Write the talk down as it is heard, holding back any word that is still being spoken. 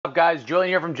up, guys? Julian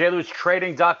here from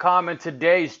JLewisTrading.com, and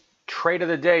today's trade of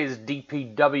the day is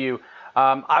DPW.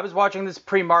 I was watching this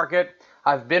pre-market.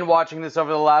 I've been watching this over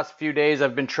the last few days.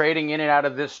 I've been trading in and out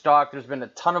of this stock. There's been a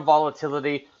ton of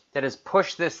volatility that has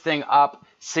pushed this thing up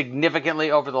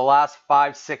significantly over the last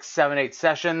 5, 6, 7, 8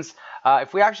 sessions.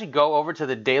 If we actually go over to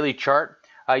the daily chart,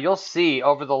 you'll see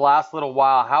over the last little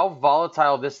while how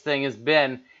volatile this thing has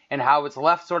been and how it's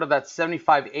left sort of that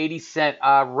 75, 80 cent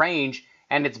range,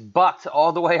 and it's bucked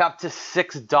all the way up to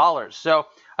 $6. So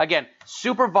again,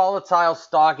 super volatile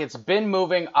stock. It's been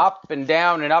moving up and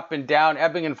down,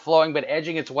 ebbing and flowing, but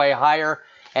edging its way higher,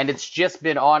 and it's just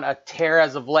been on a tear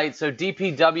as of late. So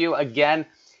DPW, again,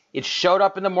 it showed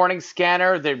up in the morning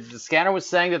scanner. The scanner was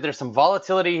saying that there's some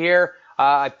volatility here.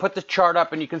 I put the chart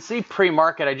up, and you can see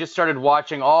pre-market, I just started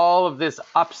watching all of this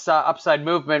upside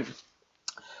movement.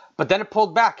 But then it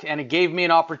pulled back, and it gave me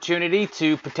an opportunity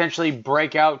to potentially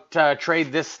break out,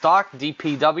 trade this stock,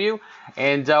 DPW.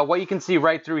 And what you can see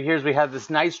right through here is we have this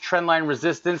nice trendline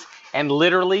resistance, and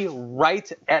literally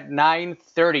right at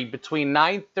 9:30, between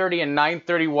 9:30 and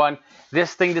 9:31,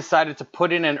 this thing decided to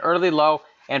put in an early low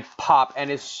and pop. And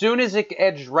as soon as it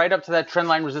edged right up to that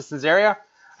trendline resistance area,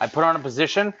 I put on a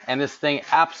position, and this thing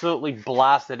absolutely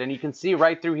blasted. And you can see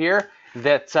right through here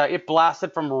that it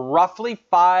blasted from roughly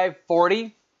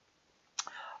 540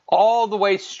 all the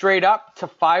way straight up to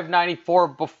 594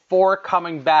 before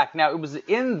coming back. Now, it was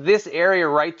in this area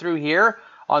right through here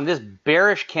on this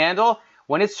bearish candle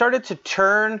when it started to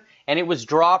turn and it was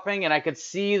dropping, and I could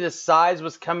see the size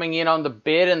was coming in on the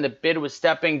bid, and the bid was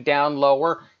stepping down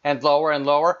lower and lower and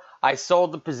lower. I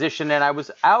sold the position, and I was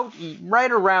out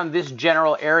right around this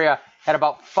general area at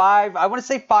about I want to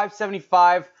say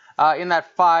 575, in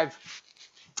that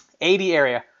 580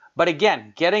 area. But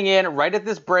again, getting in right at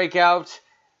this breakout,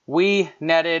 we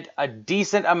netted a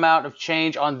decent amount of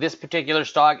change on this particular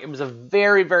stock. It was a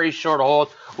very, very short hold.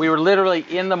 We were literally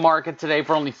in the market today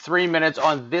for only 3 minutes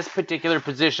on this particular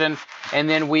position, and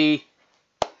then we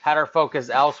had our focus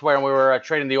elsewhere, and we were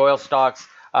trading the oil stocks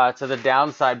to the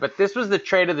downside. But this was the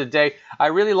trade of the day. I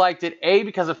really liked it, A,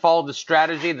 because it followed the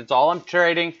strategy. That's all I'm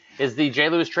trading is the J.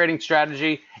 Lewis trading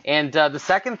strategy. And the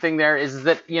second thing there is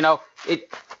that, you know,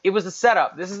 it was a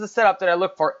setup. This is the setup that I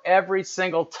look for every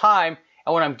single time.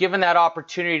 And when I'm given that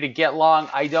opportunity to get long,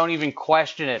 I don't even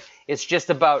question it. It's just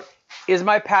about, is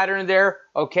my pattern there?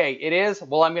 Okay, it is.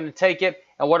 Well, I'm going to take it.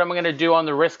 And what am I going to do on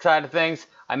the risk side of things?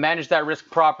 I manage that risk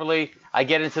properly. I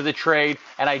get into the trade,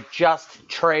 and I just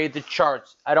trade the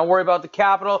charts. I don't worry about the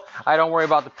capital. I don't worry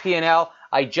about the P&L.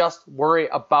 I just worry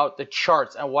about the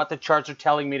charts and what the charts are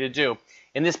telling me to do.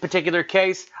 In this particular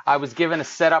case, I was given a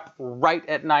setup right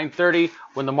at 9:30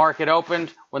 when the market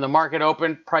opened. When the market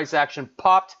opened, price action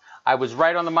popped. I was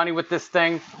right on the money with this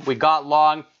thing. We got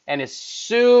long, and as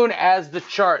soon as the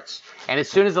charts and as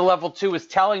soon as the level 2 is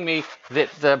telling me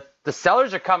that the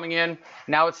sellers are coming in,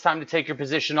 now it's time to take your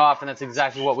position off, and that's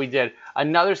exactly what we did.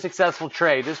 Another successful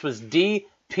trade. This was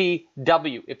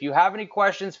DPW. If you have any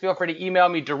questions, feel free to email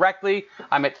me directly.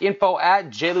 I'm at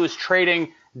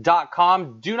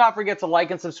info@jlewistrading.com. Do not forget to like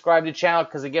and subscribe to the channel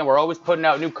because, again, we're always putting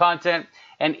out new content.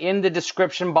 And in the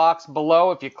description box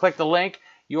below, if you click the link,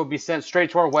 you will be sent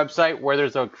straight to our website where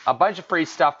there's a bunch of free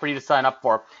stuff for you to sign up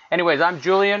for. Anyways, I'm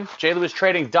Julian,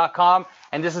 JLewisTrading.com,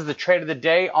 and this is the trade of the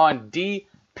day on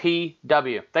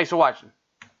DPW. Thanks for watching.